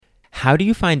How do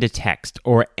you find a text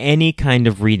or any kind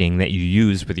of reading that you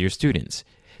use with your students?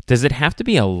 Does it have to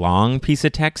be a long piece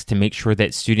of text to make sure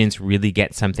that students really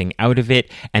get something out of it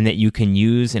and that you can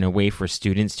use in a way for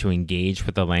students to engage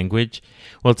with the language?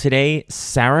 Well, today,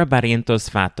 Sara Barrientos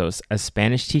Svatos, a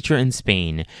Spanish teacher in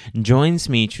Spain, joins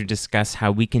me to discuss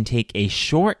how we can take a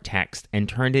short text and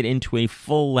turn it into a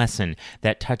full lesson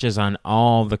that touches on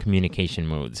all the communication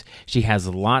modes. She has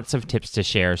lots of tips to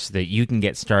share so that you can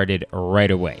get started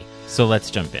right away. So let's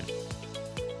jump in.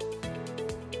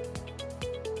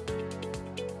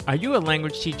 Are you a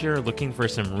language teacher looking for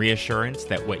some reassurance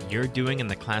that what you're doing in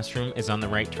the classroom is on the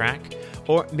right track?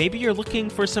 Or maybe you're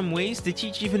looking for some ways to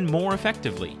teach even more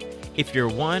effectively. If you're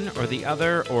one or the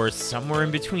other or somewhere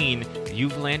in between,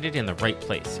 you've landed in the right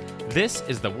place. This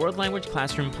is the World Language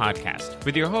Classroom Podcast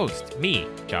with your host, me,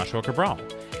 Joshua Cabral.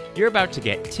 You're about to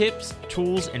get tips,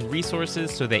 tools, and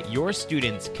resources so that your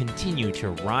students continue to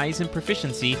rise in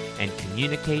proficiency and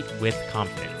communicate with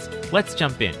confidence. Let's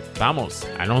jump in. Vamos,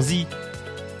 allons-y.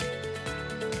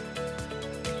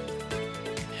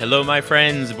 Hello, my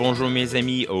friends. Bonjour, mes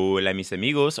amis. Hola, mis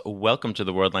amigos. Welcome to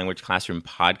the World Language Classroom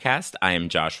Podcast. I am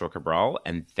Joshua Cabral,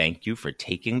 and thank you for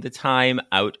taking the time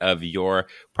out of your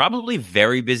probably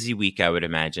very busy week, I would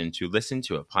imagine, to listen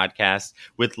to a podcast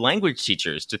with language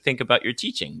teachers to think about your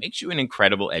teaching. Makes you an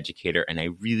incredible educator, and I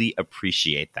really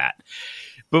appreciate that.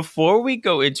 Before we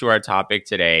go into our topic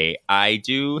today, I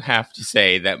do have to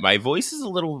say that my voice is a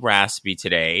little raspy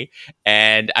today,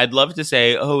 and I'd love to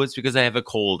say, oh, it's because I have a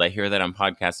cold. I hear that on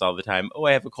podcasts all the time. Oh,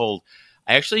 I have a cold.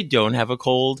 I actually don't have a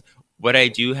cold. What I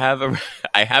do have,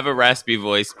 I have a raspy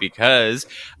voice because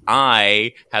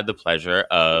I had the pleasure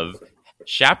of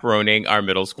chaperoning our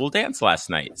middle school dance last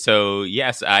night. So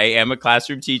yes, I am a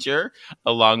classroom teacher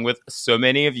along with so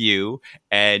many of you.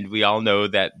 And we all know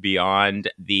that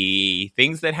beyond the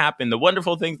things that happen, the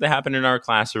wonderful things that happen in our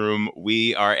classroom,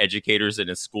 we are educators in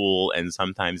a school. And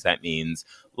sometimes that means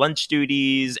lunch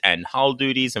duties and hall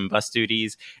duties and bus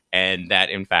duties. And that,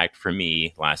 in fact, for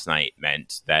me last night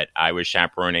meant that I was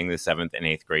chaperoning the 7th and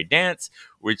 8th grade dance,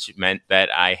 which meant that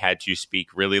I had to speak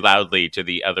really loudly to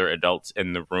the other adults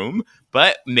in the room,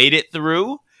 but made it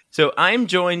through. So I'm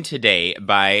joined today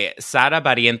by Sara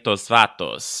Barrientos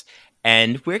Svatos.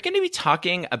 And we're going to be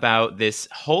talking about this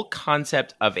whole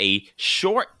concept of a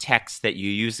short text that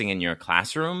you're using in your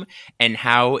classroom and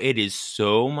how it is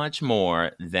so much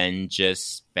more than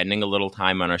just spending a little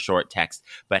time on a short text,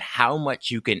 but how much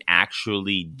you can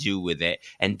actually do with it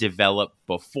and develop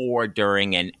before,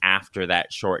 during, and after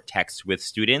that short text with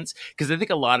students. Because I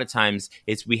think a lot of times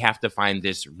we have to find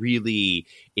this really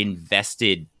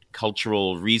invested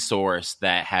cultural resource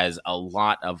that has a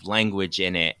lot of language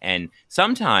in it. And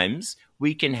sometimes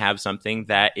we can have something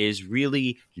that is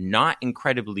really not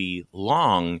incredibly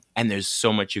long, and there's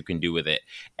so much you can do with it.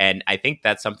 And I think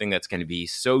that's something that's going to be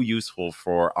so useful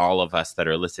for all of us that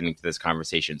are listening to this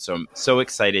conversation. So I'm so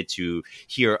excited to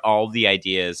hear all the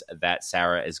ideas that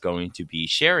Sara is going to be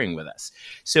sharing with us.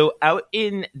 So out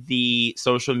in the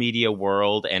social media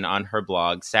world and on her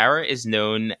blog, Sara is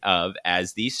known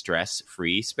as the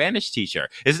stress-free Spanish teacher.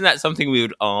 Isn't that something we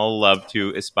would all love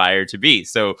to aspire to be?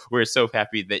 So we're so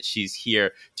happy that she's here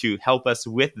to help us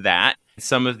with that.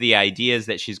 Some of the ideas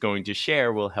that she's going to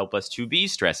share will help us to be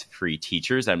stress-free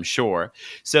teachers, I'm sure.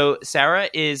 So Sara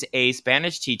is a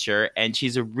Spanish teacher, and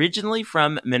she's originally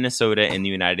from Minnesota in the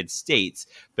United States,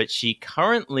 but she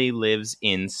currently lives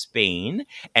in Spain,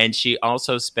 and she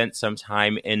also spent some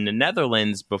time in the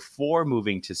Netherlands before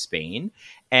moving to Spain.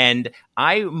 And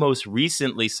I most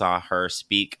recently saw her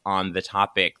speak on the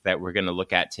topic that we're going to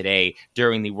look at today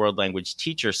during the World Language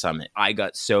Teacher Summit. I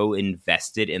got so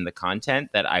invested in the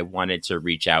content that I wanted to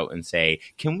reach out and say,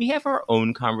 can we have our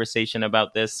own conversation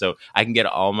about this so I can get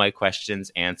all my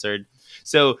questions answered?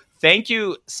 So thank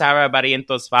you, Sara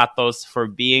Barrientos Svatos, for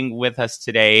being with us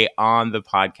today on the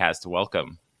podcast.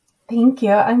 Welcome. Thank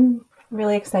you. I'm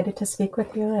really excited to speak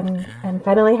with you and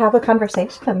finally have a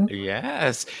conversation.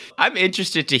 Yes. I'm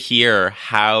interested to hear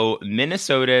how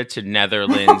Minnesota to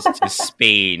Netherlands to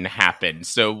Spain happened.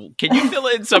 So can you fill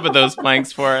in some of those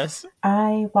blanks for us?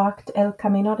 I walked El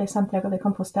Camino de Santiago de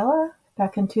Compostela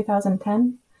back in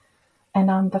 2010. And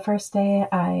on the first day,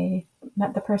 I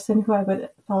met the person who I would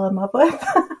fall in love with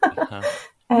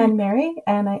and marry.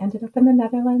 And I ended up in the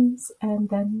Netherlands and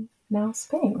then now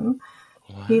Spain.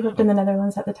 Wow. We lived in the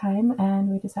Netherlands at the time, and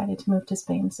we decided to move to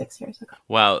Spain 6 years ago.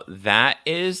 Well, that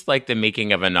is like the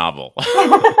making of a novel.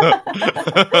 That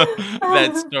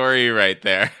story right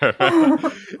there.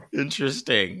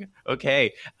 Interesting.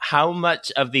 Okay. How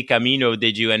much of the Camino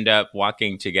did you end up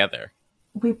walking together?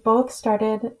 We both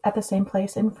started at the same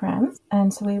place in France,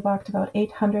 and so we walked about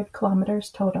 800 kilometers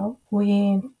total.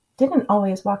 We didn't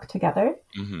always walk together,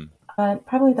 but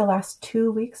probably the last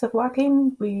 2 weeks of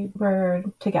walking, we were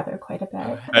together quite a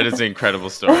bit. That is an incredible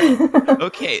story.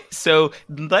 Okay, so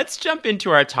let's jump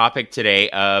into our topic today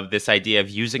of this idea of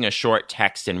using a short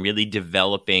text and really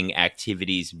developing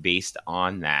activities based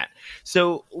on that.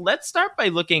 So let's start by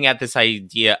looking at this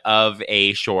idea of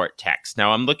a short text.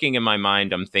 Now, I'm looking in my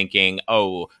mind, I'm thinking,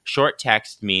 oh, short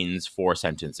text means 4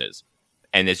 sentences.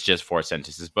 And it's just 4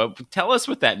 sentences. But tell us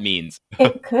what that means.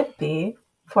 It could be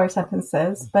 4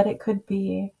 sentences, but it could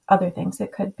be other things.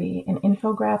 It could be an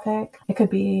infographic. It could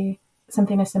be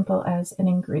something as simple as an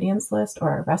ingredients list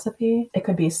or a recipe. It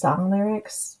could be song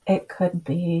lyrics. It could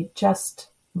be just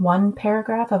one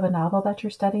paragraph of a novel that you're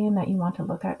studying that you want to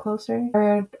look at closer.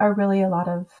 There are really a lot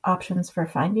of options for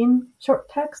finding short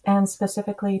text, and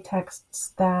specifically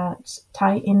texts that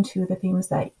tie into the themes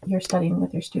that you're studying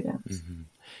with your students. Mm-hmm.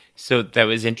 So that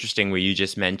was interesting where you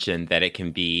just mentioned that it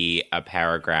can be a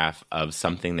paragraph of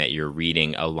something that you're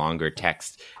reading, a longer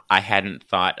text. I hadn't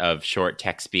thought of short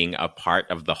text being a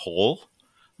part of the whole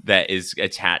that is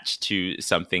attached to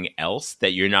something else,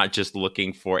 that you're not just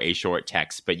looking for a short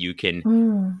text, but you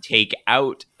can take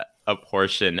out a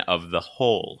portion of the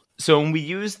whole. So when we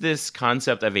use this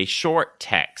concept of a short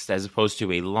text as opposed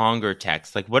to a longer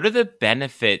text, like what are the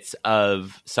benefits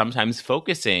of sometimes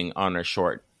focusing on a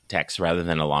short text rather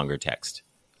than a longer text?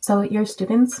 So your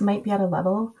students might be at a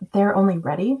level they're only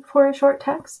ready for a short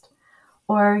text,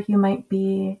 or you might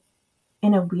be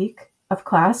in a week of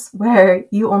class where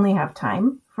you only have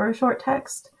time for a short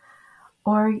text,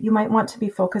 or you might want to be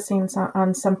focusing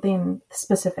on something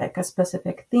specific, a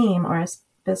specific theme or a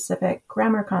specific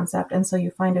grammar concept, and so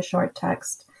you find a short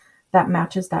text that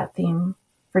matches that theme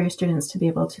for your students to be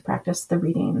able to practice the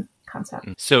reading concept.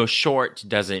 So short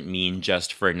doesn't mean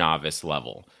just for novice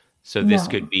level. So this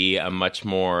could be a much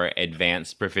more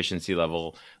advanced proficiency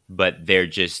level, but they're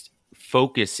just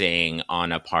focusing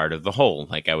on a part of the whole,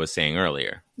 like I was saying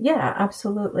earlier. Yeah,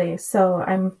 absolutely. So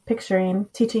I'm picturing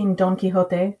teaching Don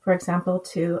Quixote, for example,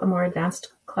 to a more advanced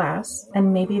class,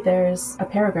 and maybe there's a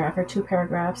paragraph or 2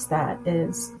 paragraphs that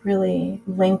is really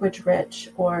language rich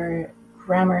or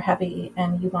grammar heavy,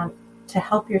 and you want to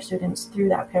help your students through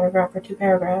that paragraph or 2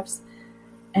 paragraphs.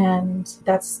 And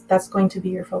that's going to be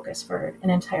your focus for an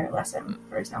entire lesson,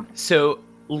 for example. So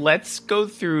let's go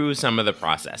through some of the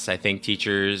process. I think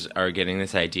teachers are getting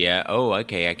this idea, oh,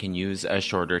 okay, I can use a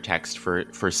shorter text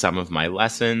for some of my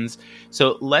lessons.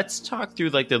 So let's talk through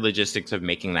like the logistics of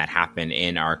making that happen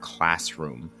in our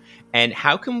classroom. And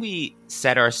how can we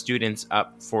set our students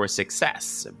up for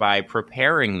success by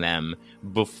preparing them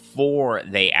before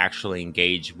they actually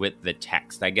engage with the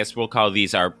text? I guess we'll call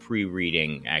these our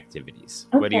pre-reading activities.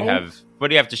 Okay. What do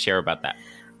you have to share about that?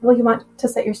 Well, you want to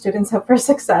set your students up for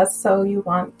success, so you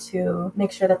want to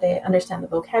make sure that they understand the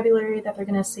vocabulary that they're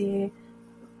going to see.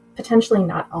 Potentially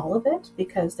not all of it,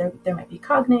 because there might be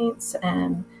cognates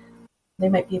and they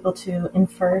might be able to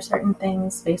infer certain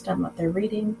things based on what they're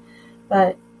reading,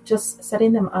 but just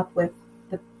setting them up with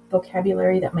the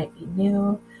vocabulary that might be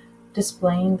new,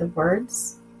 displaying the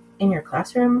words in your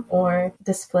classroom, or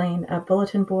displaying a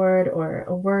bulletin board or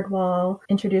a word wall,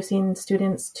 introducing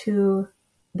students to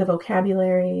the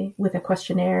vocabulary with a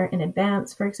questionnaire in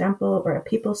advance, for example, or a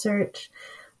people search.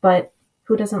 But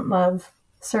who doesn't love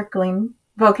circling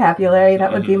vocabulary?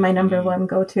 That would be my number one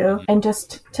go-to. And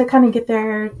just to kind of get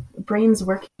their brains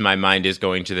working. My mind is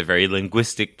going to the very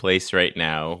linguistic place right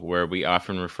now where we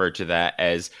often refer to that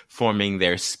as forming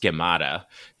their schemata.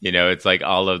 You know, it's like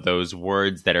all of those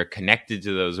words that are connected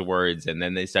to those words, and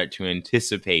then they start to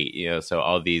anticipate, you know, so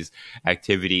all these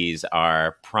activities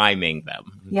are priming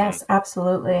them. Yes,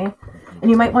 absolutely. And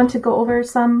you might want to go over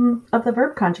some of the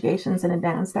verb conjugations in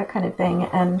advance, that kind of thing,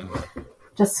 and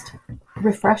just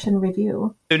refresh and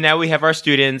review. So now we have our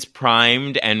students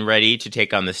primed and ready to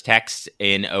take on this text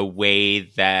in a way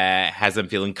that has them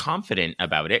feeling confident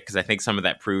about it, because I think some of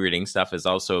that pre-reading stuff is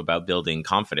also about building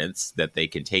confidence that they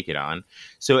can take it on.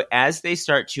 So as they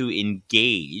start to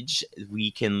engage, we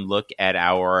can look at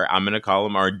I'm going to call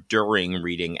them our during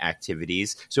reading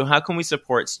activities. So how can we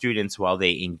support students while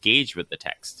they engage with the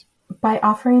text? By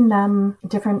offering them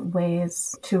different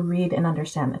ways to read and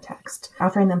understand the text,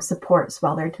 offering them supports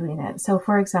while they're doing it. So,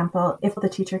 for example, if the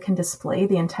teacher can display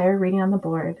the entire reading on the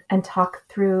board and talk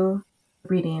through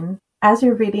reading, as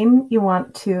you're reading, you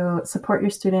want to support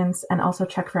your students and also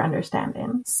check for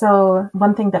understanding. So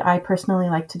one thing that I personally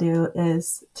like to do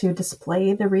is to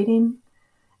display the reading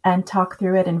and talk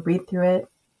through it and read through it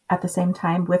at the same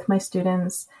time with my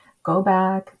students. go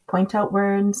back, point out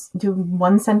words, do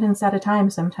one sentence at a time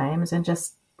sometimes, and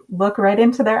just look right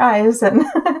into their eyes. And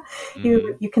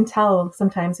you can tell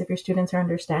sometimes if your students are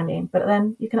understanding. But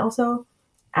then you can also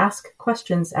ask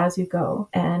questions as you go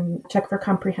and check for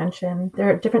comprehension. There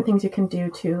are different things you can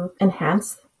do to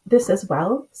enhance this as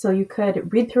well. So you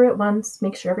could read through it once,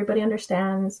 make sure everybody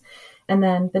understands. And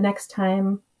then the next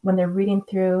time when they're reading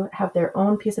through, have their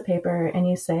own piece of paper, and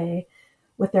you say,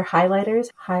 with their highlighters,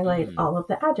 highlight all of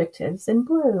the adjectives in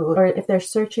blue. Or if they're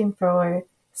searching for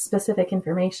specific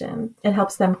information, it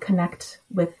helps them connect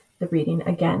with the reading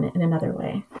again in another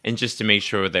way. And just to make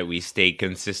sure that we stay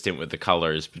consistent with the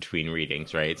colors between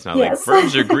readings, right? It's not like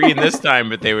birds are green this time,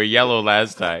 but they were yellow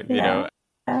last time, you know?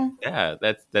 Yeah,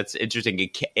 that's interesting.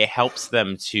 It helps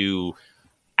them to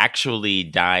actually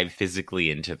dive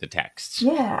physically into the text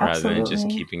rather than just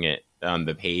keeping it on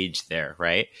the page there,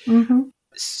 right?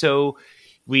 So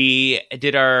we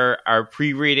did our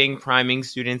pre-reading, priming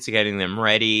students, getting them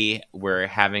ready. We're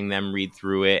having them read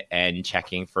through it and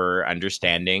checking for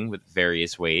understanding with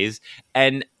various ways.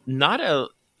 And not a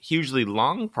hugely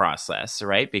long process,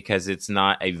 right? Because it's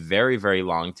not a very, very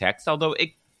long text, although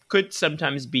it could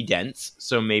sometimes be dense.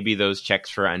 So maybe those checks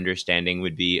for understanding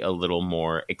would be a little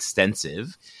more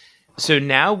extensive. So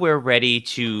now we're ready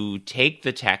to take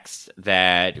the text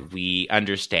that we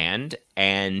understand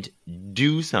and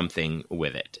do something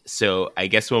with it. So I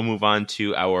guess we'll move on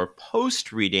to our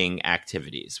post-reading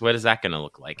activities. What is that going to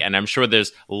look like? And I'm sure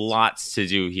there's lots to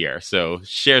do here. So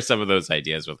share some of those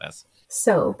ideas with us.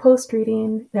 So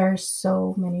post-reading, there are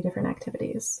so many different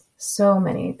activities. So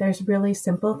many. There's really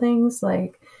simple things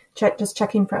like just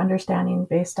checking for understanding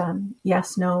based on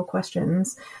yes, no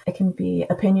questions. It can be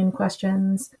opinion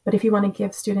questions. But if you want to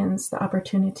give students the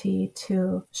opportunity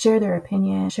to share their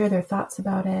opinion, share their thoughts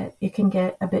about it, it can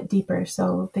get a bit deeper.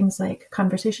 So things like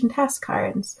conversation task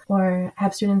cards, or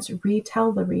have students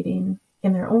retell the reading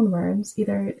in their own words,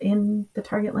 either in the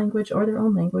target language or their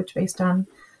own language based on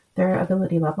their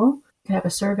ability level. You could have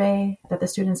a survey that the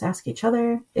students ask each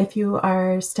other. If you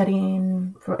are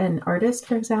studying for an artist,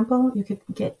 for example, you could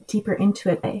get deeper into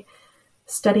it by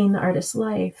studying the artist's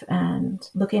life and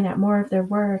looking at more of their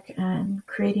work and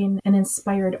creating an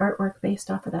inspired artwork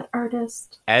based off of that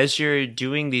artist. As you're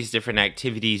doing these different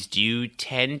activities, do you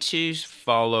tend to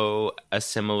follow a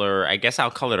similar, I guess I'll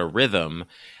call it a rhythm,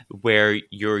 where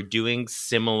you're doing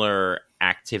similar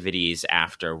activities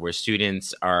after, where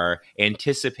students are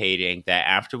anticipating that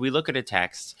after we look at a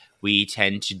text, we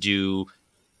tend to do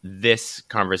this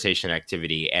conversation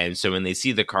activity, and so when they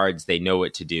see the cards, they know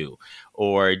what to do?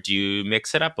 Or do you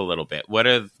mix it up a little bit? What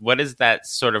does that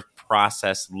sort of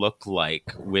process look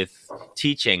like with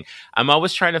teaching? I'm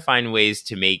always trying to find ways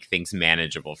to make things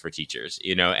manageable for teachers,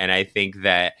 you know, and I think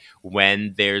that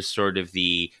when there's sort of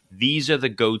these are the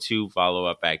go-to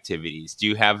follow-up activities, do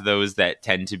you have those that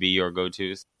tend to be your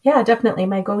go-tos? Yeah, definitely.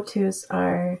 My go-tos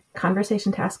are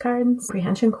conversation task cards,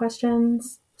 comprehension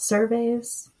questions,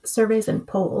 surveys and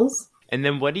polls. And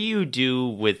then what do you do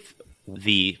with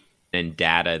the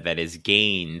data that is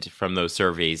gained from those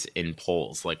surveys in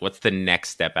polls? Like, what's the next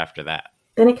step after that?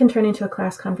 Then it can turn into a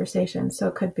class conversation. So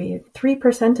it could be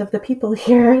 3% of the people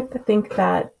here think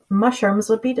that mushrooms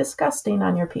would be disgusting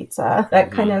on your pizza, that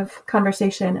kind of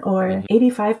conversation. Or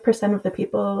 85% of the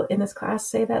people in this class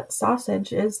say that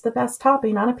sausage is the best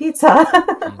topping on a pizza.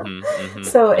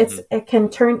 So it can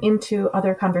turn into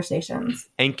other conversations.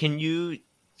 And can you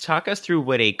talk us through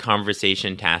what a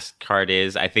conversation task card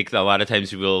is? I think a lot of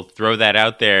times we'll throw that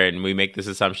out there and we make this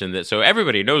assumption that so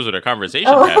everybody knows what a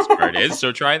conversation task card is,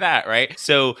 so try that, right?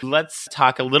 So let's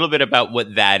talk a little bit about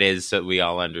what that is so we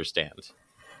all understand.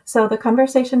 So the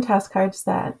conversation task cards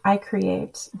that I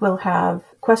create will have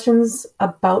questions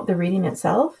about the reading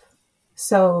itself.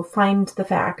 So find the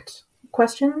fact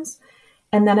questions.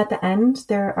 And then at the end,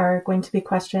 there are going to be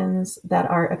questions that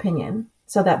are opinion,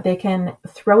 so that they can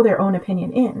throw their own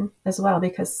opinion in as well,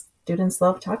 because students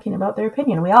love talking about their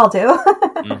opinion. We all do.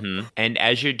 And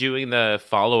as you're doing the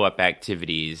follow-up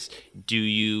activities, do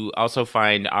you also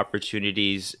find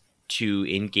opportunities to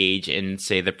engage in,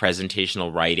 say, the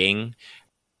presentational writing?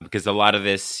 Because a lot of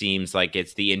this seems like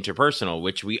it's the interpersonal,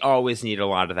 which we always need a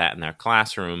lot of that in our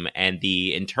classroom, and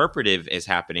the interpretive is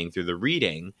happening through the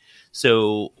reading.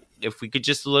 So if we could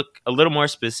just look a little more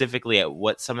specifically at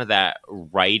what some of that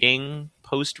writing,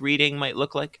 post-reading might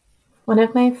look like. One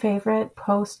of my favorite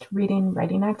post-reading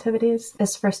writing activities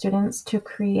is for students to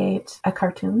create a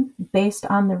cartoon based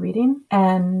on the reading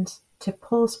and to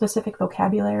pull specific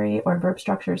vocabulary or verb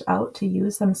structures out to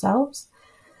use themselves.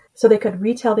 So they could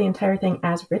retell the entire thing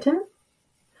as written,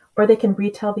 or they can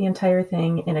retell the entire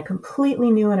thing in a completely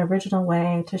new and original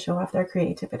way to show off their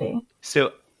creativity.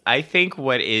 So I think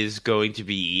what is going to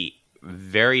be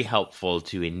very helpful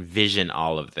to envision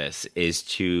all of this is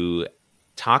to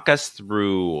talk us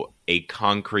through a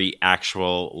concrete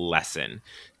actual lesson,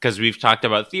 because we've talked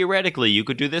about theoretically you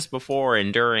could do this before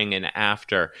and during and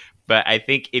after, but I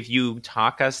think if you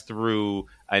talk us through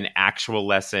an actual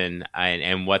lesson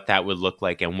and what that would look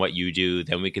like and what you do,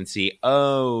 then we can see,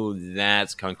 oh,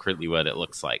 that's concretely what it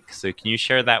looks like. So can you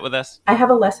share that with us? I have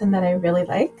a lesson that I really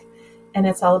like, and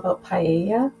it's all about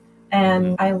paella.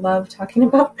 And I love talking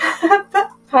about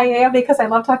paella because I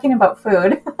love talking about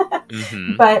food.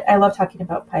 But I love talking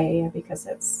about paella because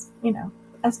it's,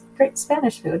 a great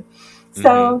Spanish food.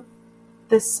 So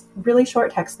this really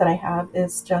short text that I have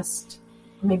is just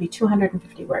maybe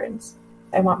 250 words.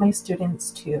 I want my students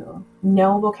to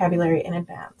know vocabulary in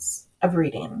advance of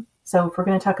reading. So if we're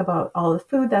going to talk about all the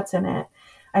food that's in it,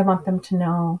 I want them to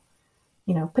know,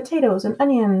 potatoes and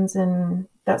onions and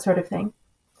that sort of thing.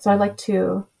 So I like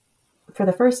to, for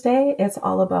the first day, it's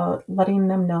all about letting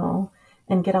them know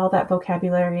and get all that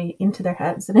vocabulary into their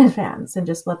heads in advance and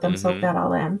just let them soak that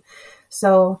all in.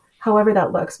 So however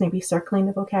that looks, maybe circling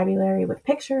the vocabulary with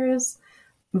pictures,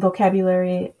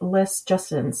 vocabulary lists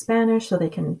just in Spanish so they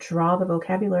can draw the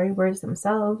vocabulary words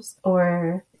themselves,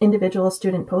 or individual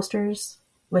student posters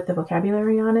with the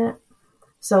vocabulary on it.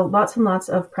 So lots and lots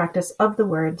of practice of the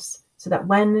words so that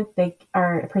when they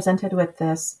are presented with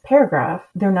this paragraph,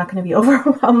 they're not going to be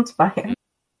overwhelmed by it.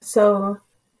 So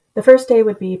the first day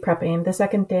would be prepping. The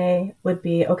second day would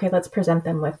be, okay, let's present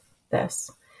them with this.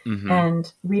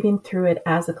 And reading through it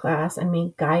as a class and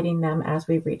me guiding them as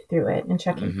we read through it and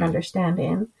checking for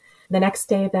understanding. The next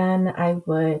day, then, I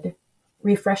would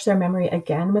refresh their memory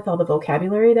again with all the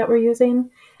vocabulary that we're using.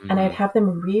 And I'd have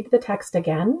them read the text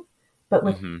again, but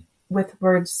with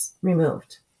words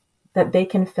removed that they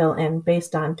can fill in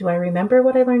based on, do I remember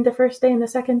what I learned the first day and the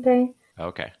second day?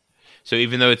 Okay. So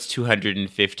even though it's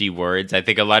 250 words, I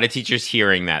think a lot of teachers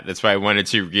hearing that. That's why I wanted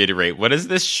to reiterate. What is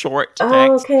this short text?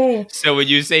 Oh, okay. So when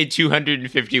you say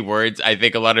 250 words, I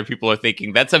think a lot of people are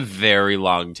thinking that's a very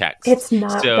long text. It's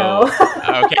not, though.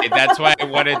 Okay, that's why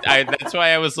that's why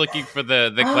I was looking for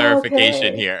the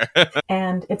clarification here.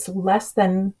 And it's less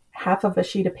than half of a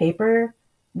sheet of paper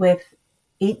with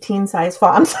 18 size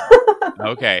fonts.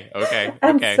 Okay.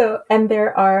 And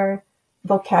there are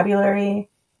vocabulary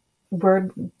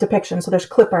word depictions. So there's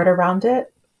clip art around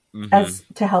it as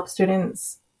to help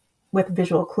students with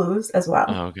visual clues as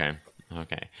well.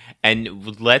 Okay.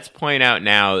 And let's point out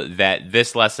now that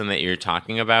this lesson that you're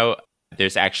talking about,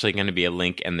 there's actually going to be a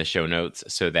link in the show notes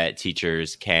so that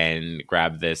teachers can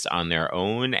grab this on their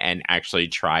own and actually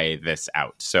try this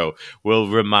out. So we'll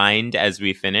remind as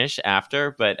we finish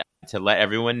after, but to let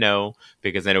everyone know,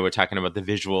 because I know we're talking about the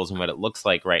visuals and what it looks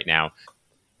like right now,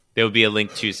 there will be a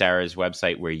link to Sarah's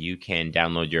website where you can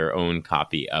download your own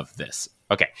copy of this.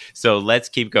 Okay, so let's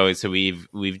keep going. So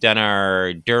we've done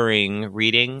our during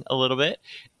reading a little bit,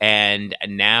 and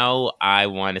now I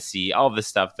want to see all the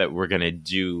stuff that we're going to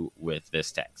do with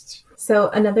this text. So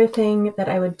another thing that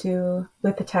I would do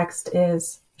with the text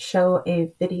is show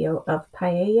a video of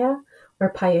paella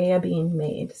or paella being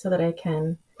made so that I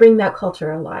can bring that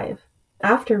culture alive.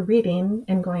 After reading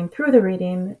and going through the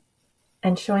reading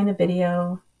and showing the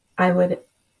video, I would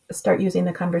start using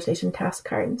the conversation task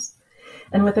cards.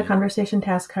 And with the conversation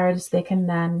task cards, they can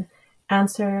then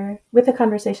answer. With the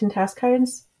conversation task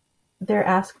cards, they're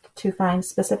asked to find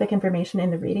specific information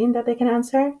in the reading that they can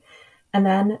answer. And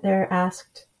then they're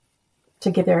asked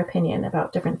to give their opinion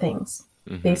about different things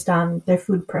based on their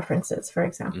food preferences, for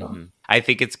example. I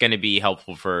think it's going to be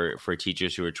helpful for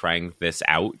teachers who are trying this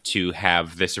out to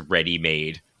have this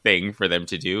ready-made thing for them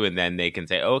to do, and then they can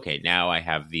say, okay, now I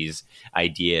have these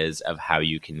ideas of how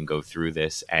you can go through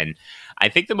this. And I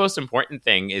think the most important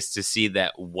thing is to see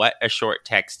that what a short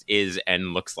text is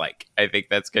and looks like. I think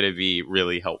that's going to be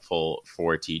really helpful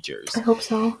for teachers. I hope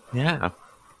so. Yeah.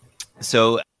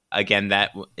 So again,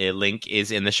 that link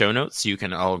is in the show notes. So you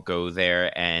can all go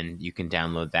there and you can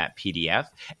download that PDF.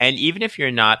 And even if you're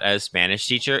not a Spanish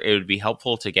teacher, it would be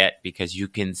helpful to get because you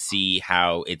can see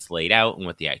how it's laid out and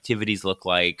what the activities look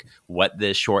like, what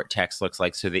the short text looks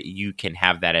like, so that you can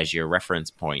have that as your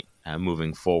reference point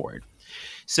moving forward.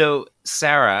 So,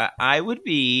 Sarah, I would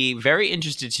be very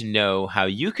interested to know how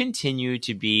you continue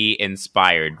to be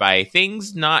inspired by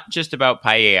things not just about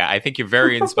paella. I think you're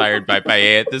very inspired by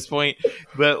paella at this point,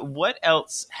 but what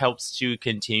else helps to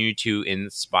continue to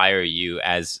inspire you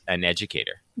as an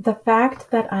educator? The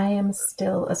fact that I am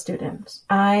still a student.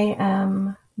 I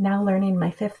am now learning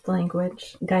my fifth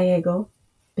language, Gallego,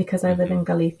 because I live in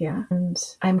Galicia, and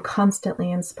I'm constantly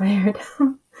inspired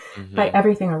by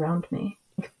everything around me.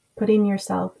 putting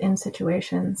yourself in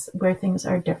situations where things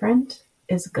are different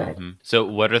is good. Mm-hmm. So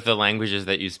what are the languages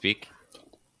that you speak?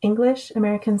 English,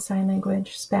 American Sign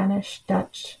Language, Spanish,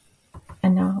 Dutch,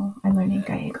 and now I'm learning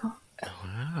Gallego.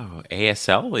 Wow,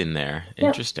 ASL in there. Yep.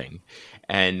 Interesting.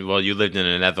 And well, you lived in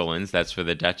the Netherlands. That's where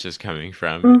the Dutch is coming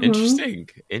from. Mm-hmm.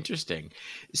 Interesting.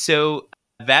 So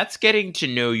that's getting to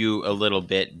know you a little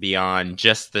bit beyond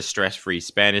just the stress-free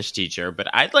Spanish teacher. But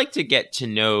I'd like to get to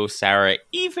know Sarah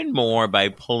even more by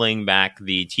pulling back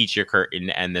the teacher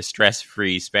curtain and the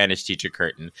stress-free Spanish teacher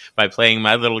curtain by playing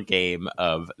my little game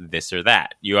of this or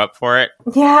that. You up for it?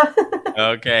 Yeah.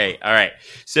 Okay. All right.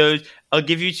 So I'll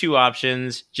give you two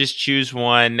options. Just choose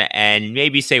one and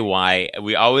maybe say why.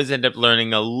 We always end up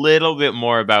learning a little bit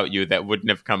more about you that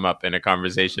wouldn't have come up in a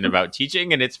conversation about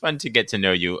teaching, and it's fun to get to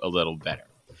know you a little better.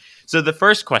 So the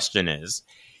first question is,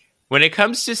 when it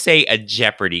comes to, say, a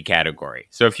Jeopardy category,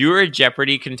 so if you were a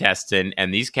Jeopardy contestant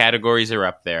and these categories are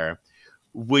up there,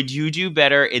 would you do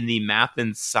better in the math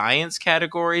and science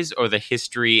categories or the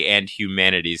history and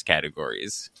humanities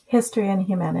categories? History and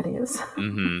humanities.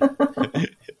 Mm-hmm.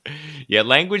 Yeah,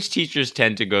 language teachers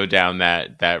tend to go down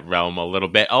that realm a little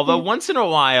bit. Although once in a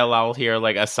while I'll hear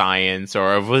like a science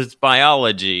or it was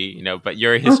biology, but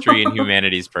you're a history and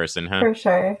humanities person, huh? For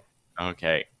sure.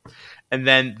 Okay. And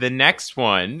then the next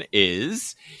one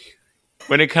is,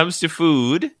 when it comes to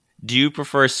food, do you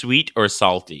prefer sweet or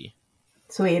salty?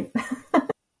 Sweet.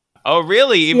 Oh,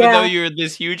 really? Even though you're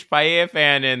this huge paella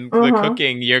fan and the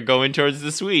cooking, you're going towards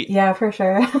the sweet. Yeah, for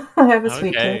sure. I have a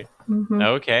sweet tooth. Mm-hmm.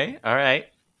 Okay. All right.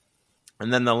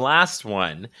 And then the last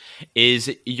one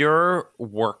is your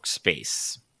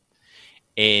workspace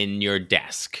in your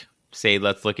desk. Say,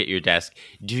 let's look at your desk.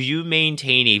 Do you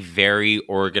maintain a very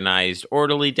organized,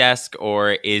 orderly desk,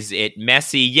 or is it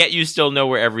messy, yet you still know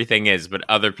where everything is, but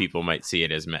other people might see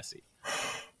it as messy?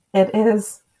 It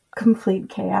is complete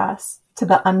chaos to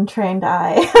the untrained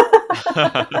eye.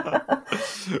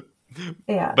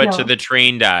 To the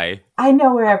trained eye, I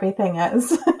know where everything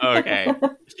is. Okay.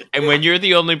 And when you're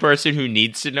the only person who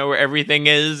needs to know where everything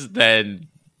is, then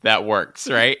that works,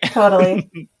 right?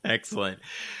 Totally. Excellent.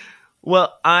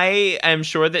 Well, I am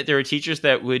sure that there are teachers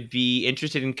that would be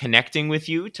interested in connecting with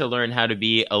you to learn how to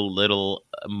be a little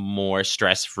more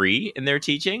stress-free in their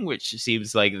teaching, which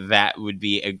seems like that would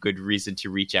be a good reason to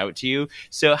reach out to you.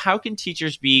 So how can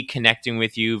teachers be connecting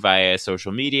with you via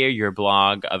social media, your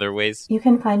blog, other ways? You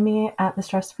can find me at the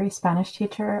Stress-Free Spanish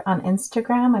Teacher on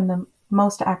Instagram. I'm the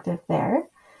most active there.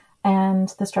 And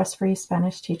the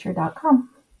stressfreespanishteacher.com.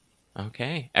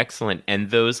 Okay, excellent. And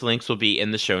those links will be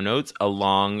in the show notes,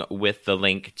 along with the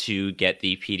link to get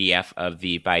the PDF of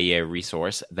the Baye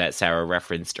resource that Sarah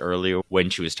referenced earlier when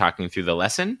she was talking through the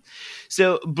lesson.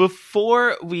 So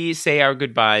before we say our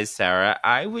goodbyes, Sarah,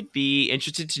 I would be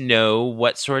interested to know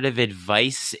what sort of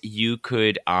advice you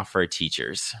could offer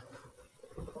teachers.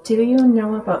 Do you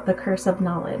know about the curse of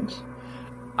knowledge?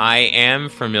 I am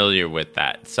familiar with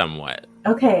that somewhat.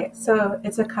 Okay, so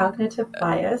it's a cognitive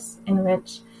bias in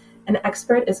which an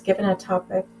expert is given a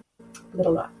topic.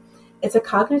 It's a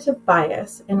cognitive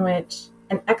bias in which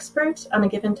an expert on a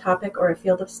given topic or a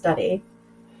field of study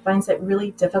finds it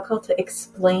really difficult to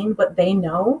explain what they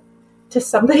know to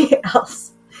somebody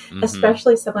else,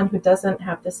 especially someone who doesn't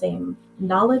have the same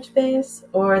knowledge base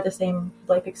or the same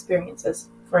life experiences,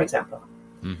 for example.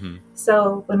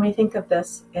 So when we think of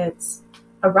this, it's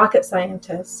a rocket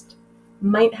scientist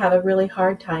might have a really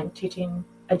hard time teaching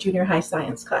a junior high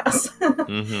science class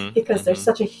because there's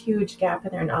such a huge gap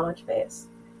in their knowledge base.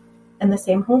 And the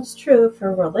same holds true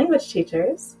for world language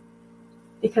teachers,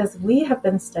 because we have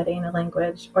been studying a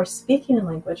language or speaking a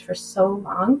language for so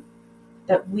long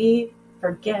that we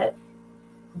forget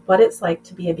what it's like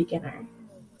to be a beginner.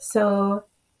 So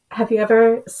have you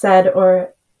ever said,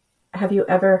 or have you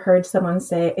ever heard someone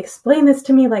say, explain this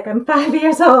to me like I'm 5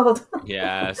 years old?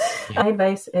 Yes. My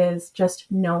advice is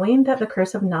just knowing that the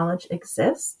curse of knowledge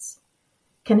exists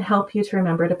can help you to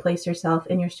remember to place yourself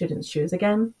in your students' shoes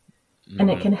again. And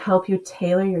it can help you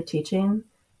tailor your teaching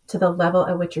to the level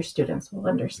at which your students will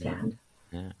understand.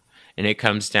 Yeah. And it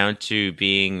comes down to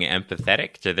being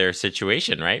empathetic to their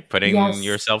situation, right? Putting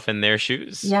yourself in their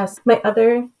shoes. Yes. My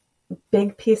other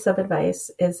big piece of advice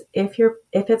is if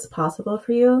it's possible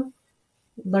for you,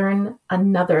 learn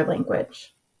another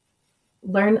language.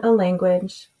 Learn a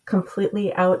language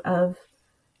completely out of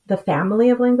the family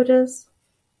of languages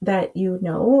that you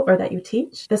know or that you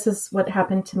teach. This is what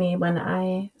happened to me when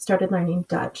I started learning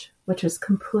Dutch, which was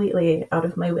completely out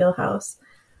of my wheelhouse.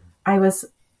 I was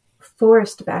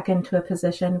forced back into a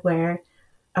position where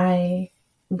I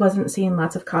wasn't seeing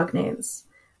lots of cognates.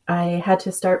 I had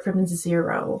to start from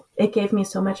zero. It gave me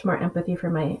so much more empathy for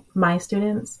my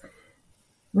students,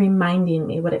 reminding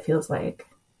me what it feels like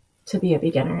to be a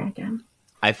beginner again.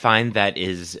 I find that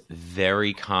is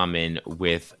very common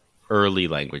with early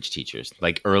language teachers,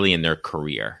 like early in their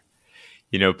career,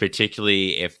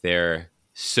 particularly if they're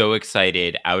so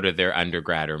excited out of their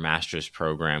undergrad or master's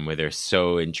program where they're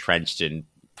so entrenched and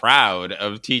proud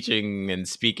of teaching and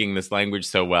speaking this language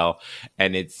so well.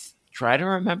 And it's try to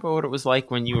remember what it was like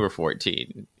when you were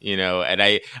 14, and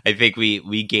I think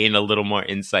we gain a little more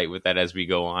insight with that as we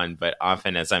go on. But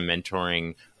often as I'm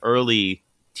mentoring early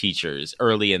teachers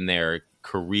early in their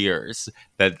careers,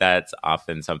 that's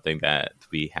often something that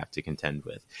we have to contend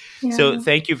with. Yeah. So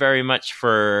thank you very much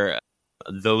for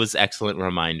those excellent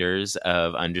reminders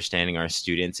of understanding our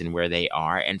students and where they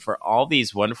are, and for all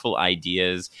these wonderful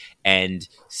ideas, and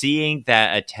seeing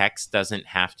that a text doesn't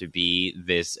have to be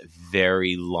this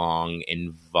very long,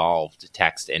 involved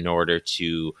text in order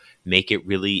to make it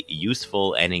really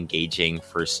useful and engaging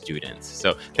for students.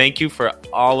 So thank you for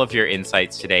all of your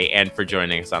insights today and for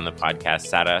joining us on the podcast,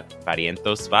 Sara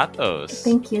Barrientos Svatos.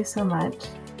 Thank you so much.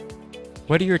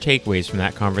 What are your takeaways from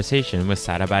that conversation with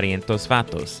Sara Barrientos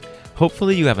Svatos?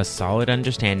 Hopefully you have a solid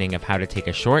understanding of how to take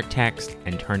a short text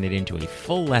and turn it into a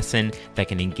full lesson that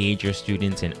can engage your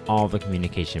students in all the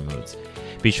communication modes.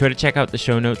 Be sure to check out the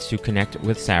show notes to connect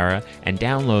with Sara and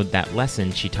download that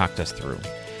lesson she talked us through.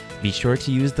 Be sure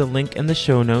to use the link in the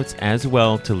show notes as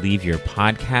well to leave your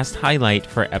podcast highlight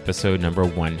for episode number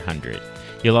 100.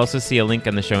 You'll also see a link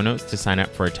in the show notes to sign up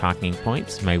for Talking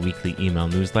Points, my weekly email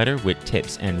newsletter with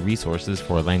tips and resources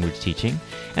for language teaching.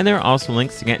 And there are also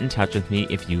links to get in touch with me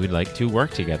if you would like to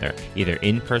work together, either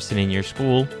in person in your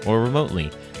school or remotely.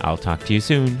 I'll talk to you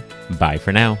soon. Bye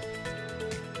for now.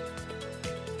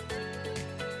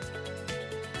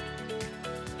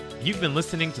 You've been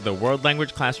listening to the World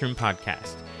Language Classroom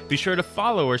podcast. Be sure to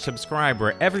follow or subscribe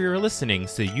wherever you're listening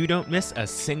so you don't miss a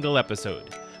single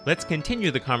episode. Let's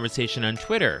continue the conversation on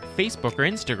Twitter, Facebook, or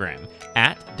Instagram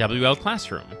at WL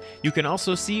Classroom. You can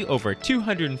also see over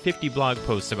 250 blog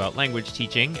posts about language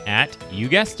teaching at, you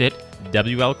guessed it,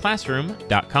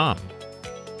 WLClassroom.com.